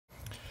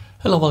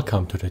Hello,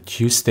 welcome to the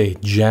Tuesday,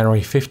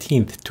 January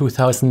 15th,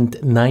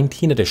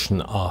 2019 edition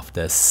of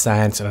the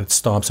SANS Internet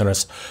Storm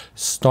Center's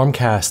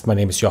Stormcast. My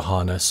name is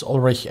Johannes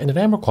Ulrich and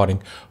today I'm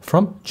recording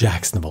from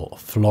Jacksonville,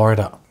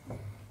 Florida.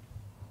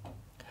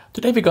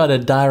 Today we got a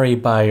diary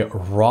by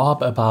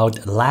Rob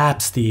about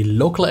Labs, the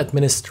local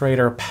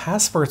administrator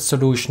password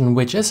solution,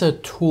 which is a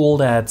tool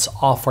that's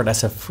offered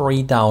as a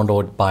free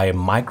download by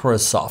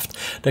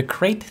Microsoft. The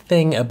great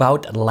thing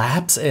about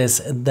Labs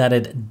is that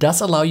it does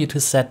allow you to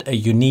set a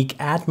unique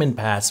admin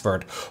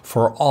password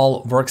for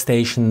all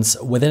workstations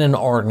within an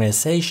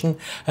organization.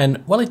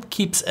 And well, it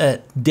keeps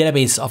a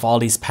database of all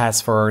these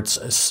passwords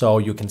so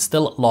you can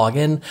still log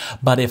in.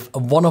 But if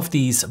one of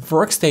these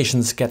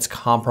workstations gets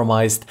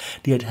compromised,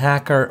 the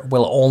attacker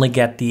will only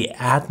get the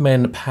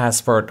admin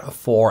password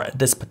for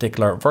this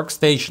particular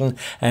workstation,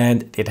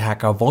 and the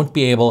attacker won't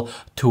be able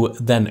to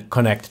then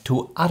connect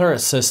to other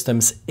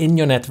systems in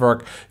your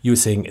network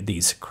using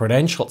these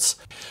credentials.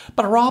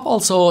 But Rob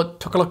also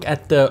took a look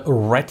at the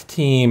red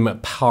team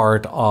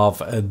part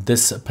of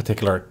this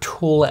particular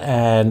tool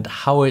and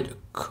how it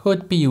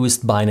could be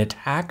used by an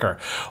attacker.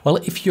 Well,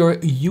 if you're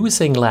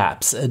using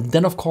Labs,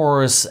 then of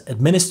course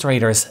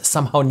administrators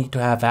somehow need to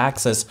have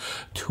access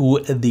to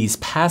these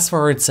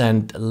passwords,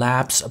 and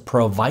Labs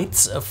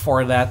provides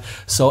for that.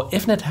 So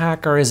if an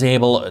attacker is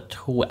able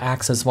to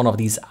access one of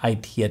these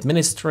IT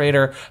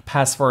administrator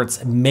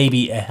passwords,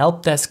 maybe a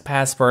help desk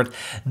password,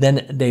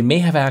 then they may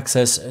have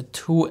access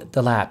to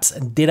the Labs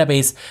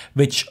database,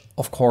 which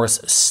of course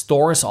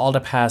stores all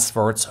the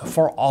passwords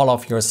for all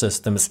of your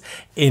systems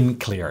in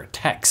clear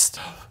text.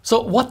 So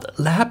what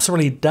Labs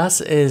really does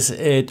is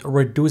it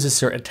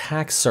reduces your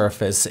attack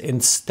surface.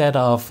 Instead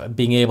of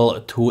being able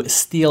to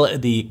steal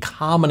the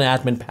common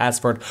admin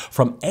password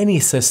from any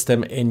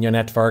system in your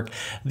network,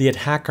 the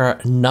attacker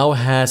now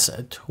has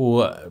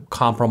to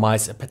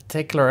compromise a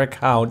particular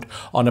account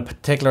on a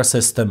particular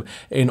system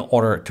in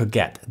order to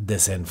get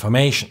this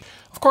information.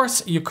 Of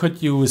course, you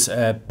could use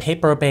a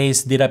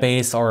paper-based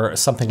database or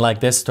something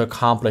like this to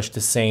accomplish the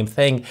same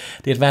thing.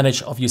 The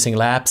advantage of using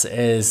Labs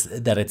is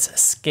that it's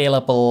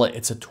scalable.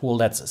 It's a tool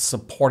that's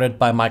supported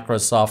by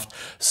Microsoft,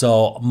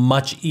 so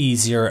much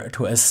easier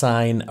to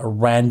assign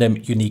random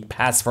unique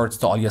passwords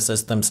to all your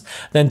systems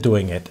than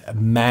doing it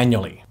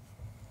manually.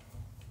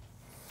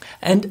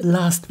 And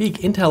last week,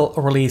 Intel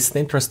released an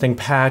interesting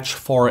patch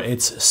for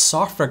its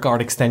Software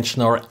Guard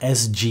extension, or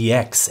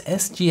SGX.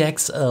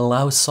 SGX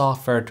allows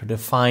software to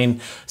define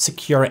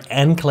secure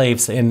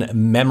enclaves in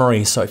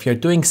memory. So if you're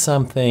doing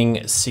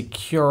something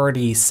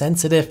security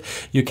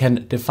sensitive, you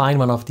can define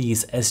one of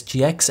these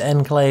SGX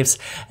enclaves,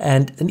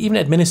 and even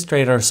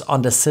administrators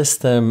on the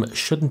system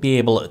shouldn't be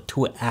able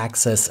to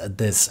access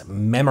this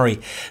memory.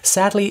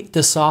 Sadly,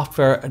 the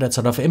software that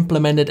sort of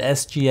implemented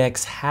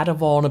SGX had a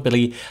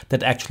vulnerability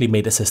that actually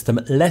made the system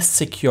less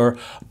secure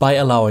by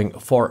allowing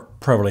for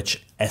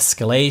privilege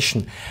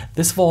escalation.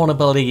 This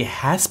vulnerability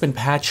has been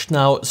patched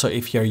now, so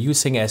if you're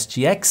using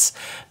SGX,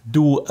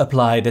 do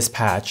apply this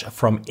patch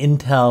from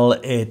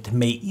Intel. It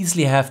may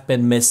easily have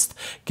been missed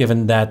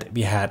given that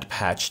we had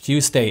Patch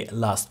Tuesday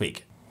last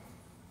week.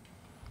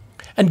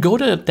 And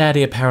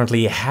GoDaddy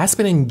apparently has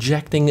been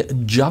injecting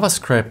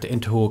JavaScript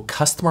into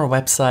customer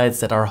websites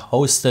that are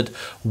hosted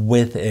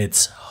with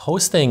its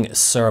hosting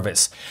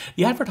service.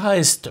 The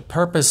advertised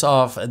purpose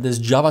of this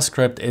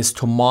JavaScript is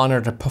to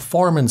monitor the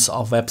performance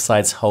of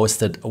websites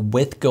hosted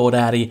with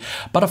GoDaddy.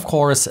 But of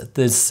course,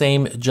 the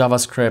same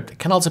JavaScript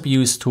can also be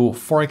used to,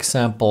 for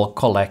example,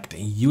 collect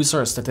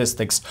user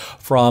statistics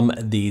from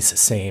these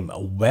same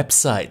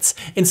websites.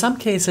 In some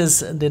cases,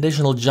 the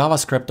additional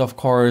JavaScript, of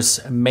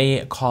course,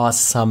 may cause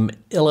some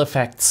ill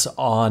effects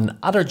on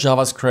other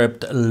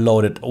JavaScript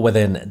loaded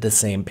within the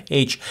same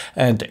page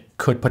and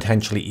could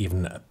potentially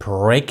even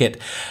break it.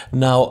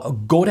 Now,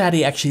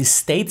 GoDaddy actually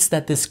states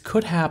that this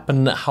could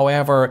happen.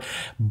 However,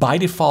 by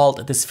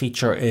default, this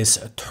feature is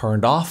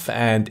turned off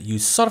and you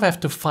sort of have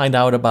to find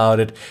out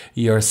about it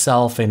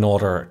yourself in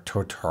order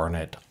to turn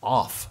it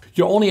off.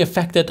 You're only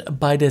affected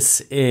by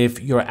this if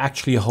you're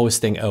actually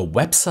hosting a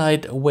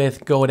website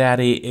with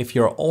GoDaddy. If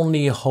you're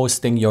only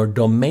hosting your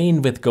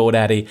domain with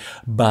GoDaddy,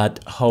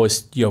 but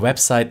host your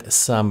website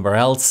somewhere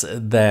else,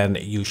 then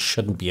you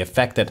shouldn't be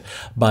affected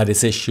by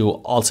this issue.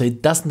 Also,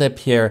 it doesn't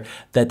appear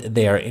that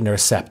they are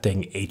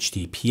intercepting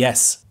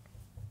HTTPS.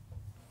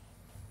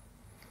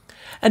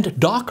 And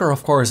Docker,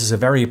 of course, is a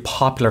very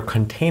popular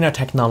container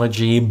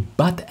technology,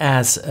 but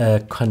as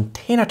a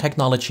container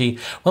technology,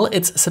 well,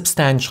 it's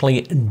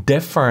substantially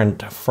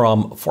different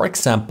from, for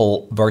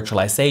example,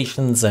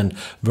 virtualizations and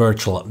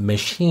virtual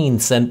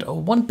machines. And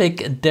one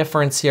big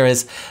difference here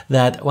is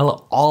that,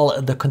 well,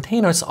 all the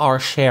containers are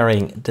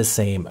sharing the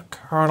same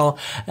kernel,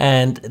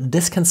 and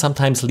this can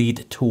sometimes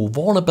lead to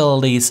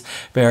vulnerabilities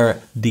where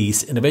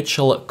these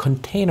individual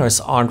containers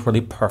aren't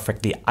really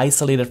perfectly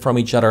isolated from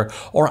each other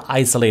or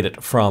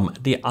isolated from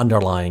the the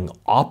underlying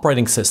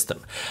operating system.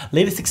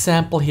 Latest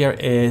example here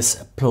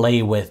is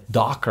Play with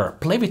Docker.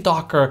 Play with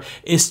Docker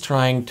is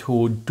trying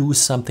to do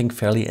something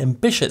fairly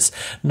ambitious.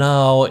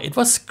 Now, it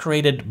was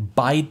created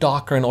by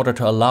Docker in order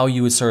to allow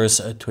users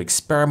to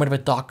experiment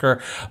with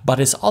Docker, but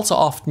is also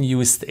often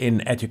used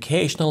in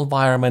educational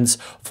environments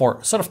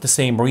for sort of the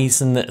same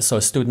reason, so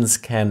students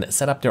can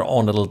set up their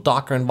own little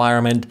Docker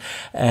environment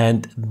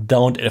and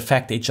don't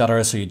affect each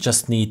other, so you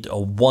just need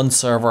one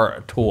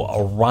server to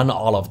run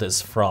all of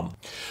this from.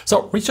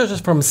 So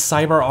researchers from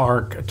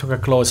CyberArk took a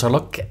closer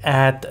look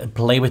at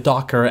Play with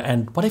Docker,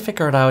 and what they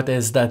figured out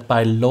is that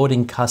by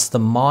loading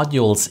custom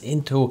modules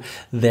into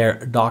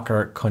their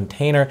Docker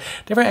container,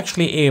 they were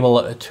actually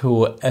able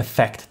to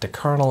affect the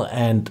kernel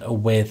and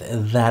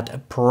with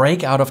that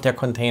break out of their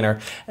container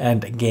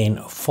and gain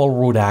full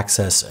root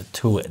access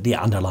to the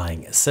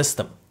underlying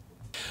system.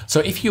 So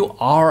if you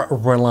are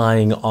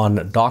relying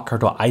on Docker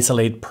to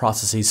isolate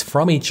processes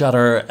from each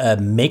other,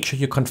 make sure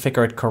you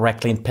configure it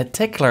correctly, in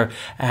particular,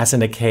 as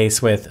in the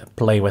case with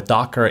Play with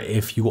Docker,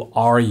 if you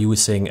are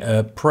using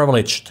a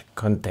privileged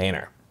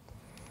container.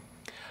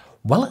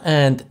 Well,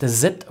 and this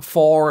is it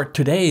for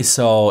today.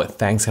 So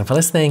thanks again for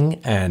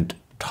listening and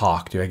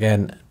talk to you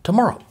again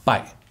tomorrow.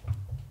 Bye.